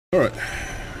Alright.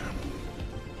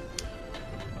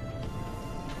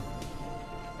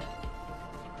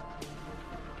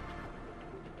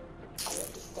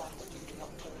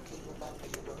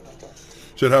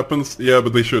 Shit happens? Yeah,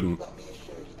 but they shouldn't.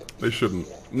 They shouldn't.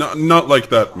 Not like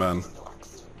that, man.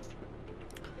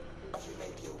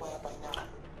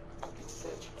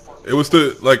 It was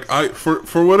the, like,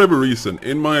 for whatever reason,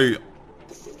 in my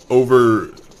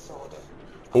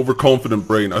overconfident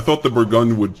brain, I thought the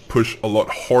Burgundy would push a lot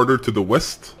harder to the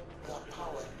west.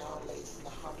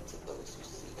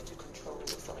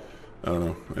 I don't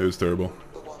know, it was terrible.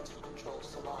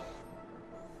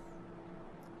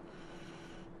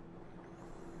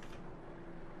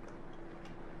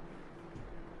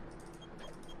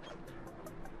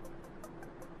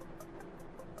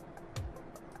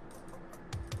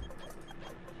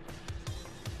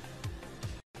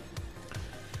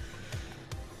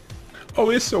 Oh,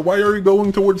 Issa, why are you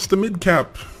going towards the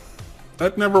mid-cap?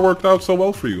 That never worked out so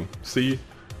well for you. See?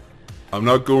 I'm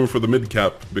not going for the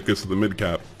mid-cap because of the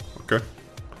mid-cap, okay?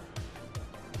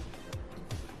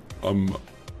 I'm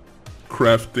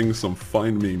crafting some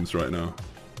fine memes right now.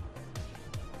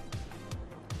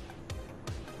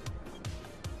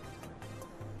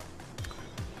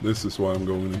 This is why I'm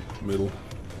going in the middle.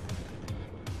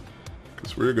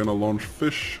 Because we're gonna launch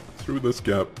fish through this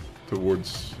gap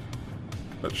towards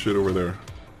that shit over there.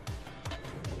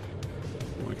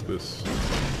 Like this.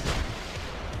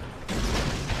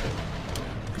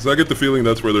 Because I get the feeling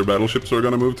that's where their battleships are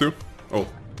gonna move to. Oh,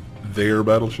 their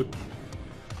battleship.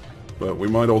 But we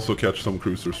might also catch some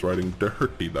cruisers riding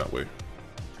dirty that way.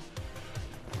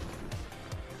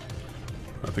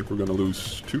 I think we're gonna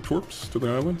lose 2 torps to the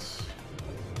islands.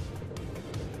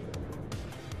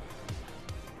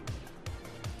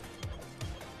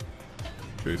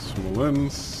 Okay,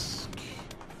 Smolensk.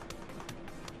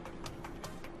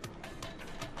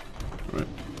 Alright,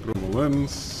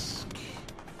 Smolensk.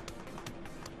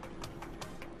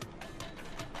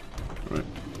 Alright,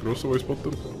 Grosso, I spot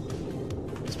them.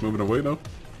 It's moving away now.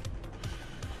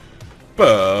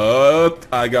 But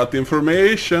I got the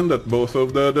information that both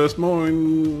of the Des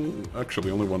Moines...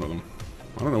 Actually, only one of them.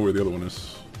 I don't know where the other one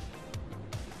is.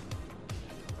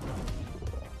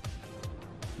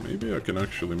 Maybe I can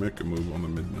actually make a move on the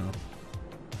mid now.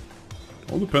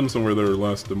 All depends on where their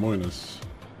last Des Moines is.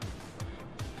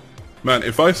 Man,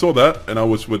 if I saw that and I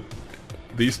was with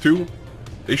these two,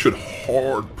 they should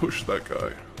hard push that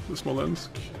guy. The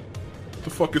Smolensk. What the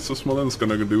fuck is the Smolensk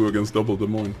gonna do against double Des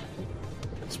Moines?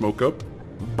 Smoke up?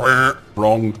 Brr,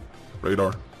 wrong.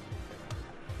 Radar.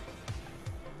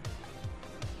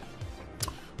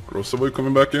 Grossovoy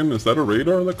coming back in. Is that a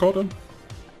radar that caught him?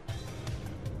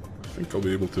 I think I'll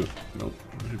be able to... No,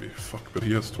 maybe. Fuck, but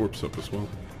he has torps up as well.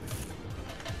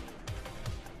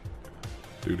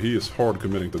 Dude, he is hard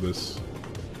committing to this.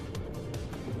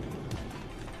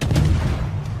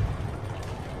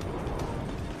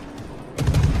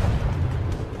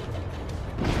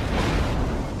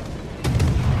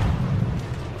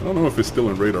 I don't know if he's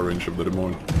still in radar range of the Des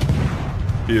Moines.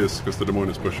 He is, because the Des Moines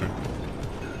is pushing.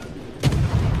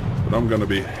 But I'm gonna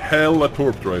be hella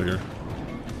torped right here.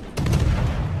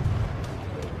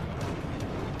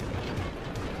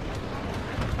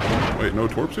 Wait, no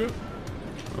torps yet?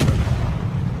 Okay.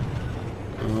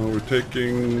 We're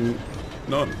taking...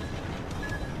 none.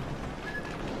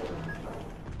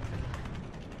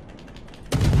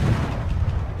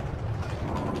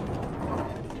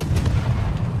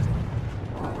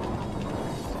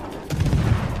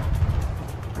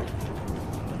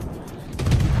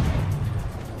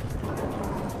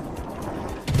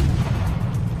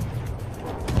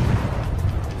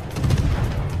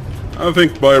 I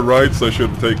think by rights I should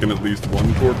have taken at least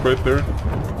 1 torp right there.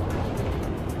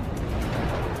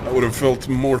 I would have felt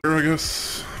more, I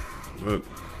guess. But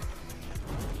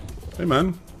hey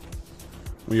man,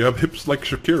 when you have hips like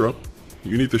Shakira,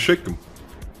 you need to shake them.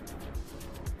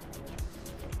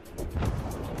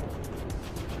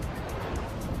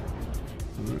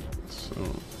 Alright, so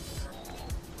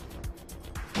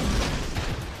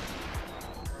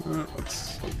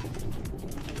let's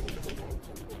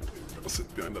I'll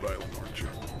sit behind that island, aren't you?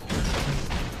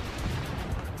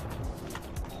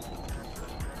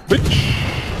 Bitch!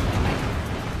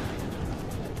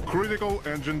 Critical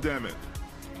engine damage.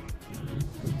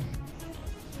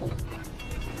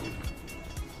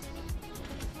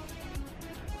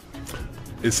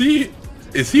 Is he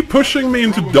pushing me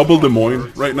into double Des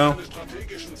Moines right now?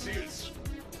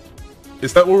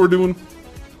 Is that what we're doing?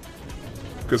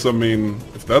 Because I mean,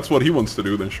 if that's what he wants to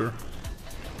do, then sure.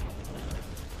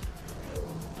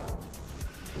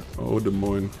 Oh, Des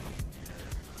Moines.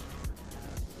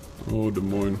 Oh, Des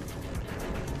Moines.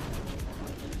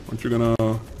 Aren't you gonna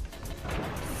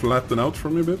flatten out for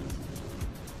me a bit?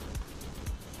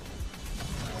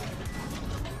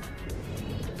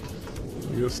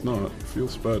 I guess not.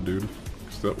 Feels bad, dude.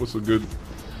 'Cause that was a good...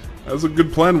 That was a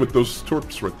good plan with those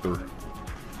torps right there.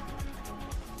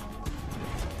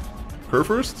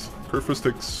 Kurfürst? Kurfürst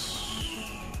takes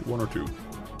 1 or 2.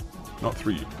 Not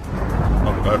 3.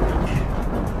 Not at that range.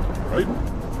 Right?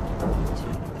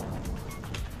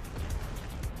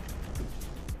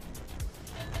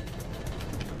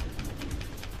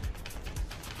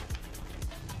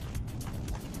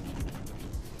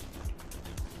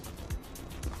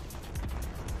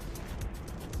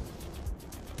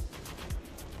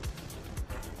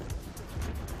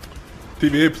 2.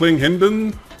 TVA playing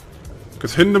Hinden?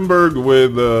 Because Hindenburg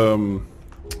with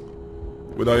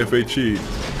IFHE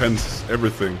depends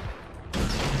everything.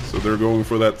 So they're going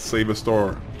for that save a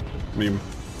star meme.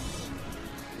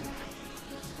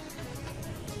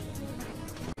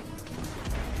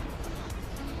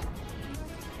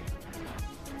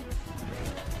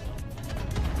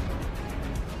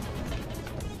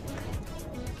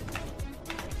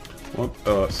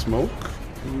 What smoke,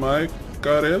 my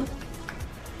Karel?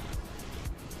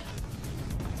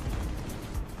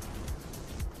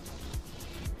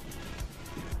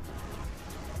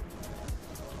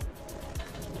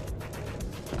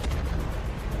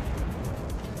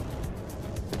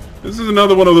 This is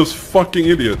another one of those fucking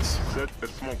idiots. Set a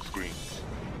smoke screen.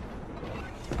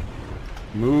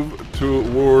 Move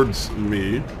towards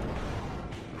me.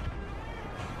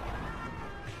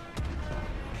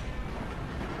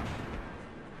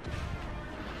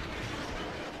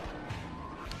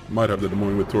 Might have the Des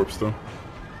Moines with torps though.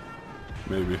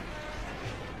 Maybe.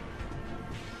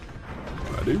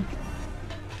 I do.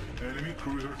 Enemy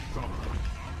cruiser sunk.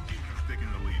 Has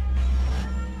taken the lead.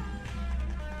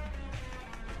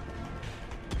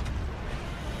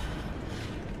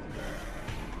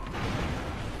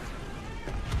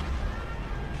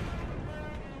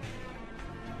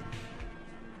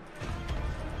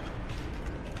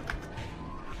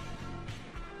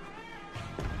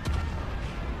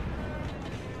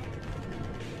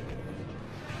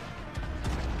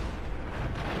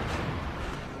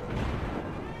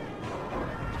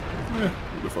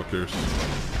 Who the fuck cares?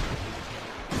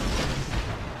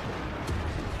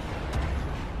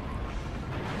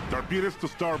 Torpedoes to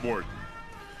starboard.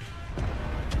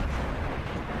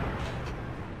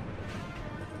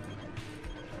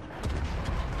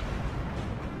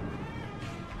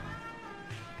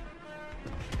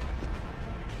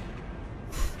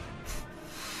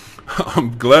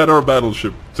 I'm glad our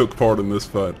battleship took part in this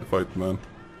fight, man.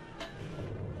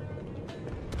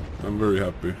 I'm very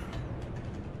happy.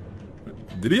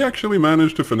 Did he actually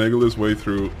manage to finagle his way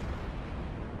through?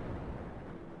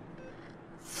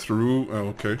 Oh,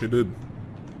 okay, he did.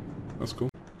 That's cool.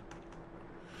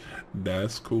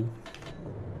 That's cool.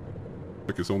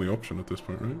 Like his only option at this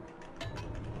point, right?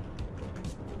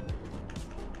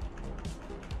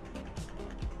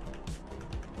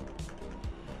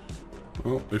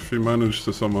 Well, if he managed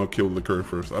to somehow kill the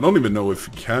kurfürst. I don't even know if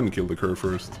he can kill the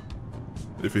kurfürst.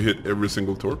 If he hit every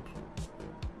single torp.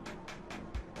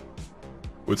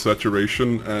 With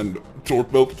saturation and torp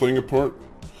belt playing a part.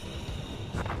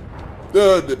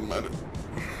 It didn't matter.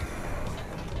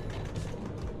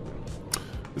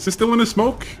 Is he still in his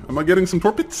smoke? Am I getting some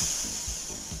torpits?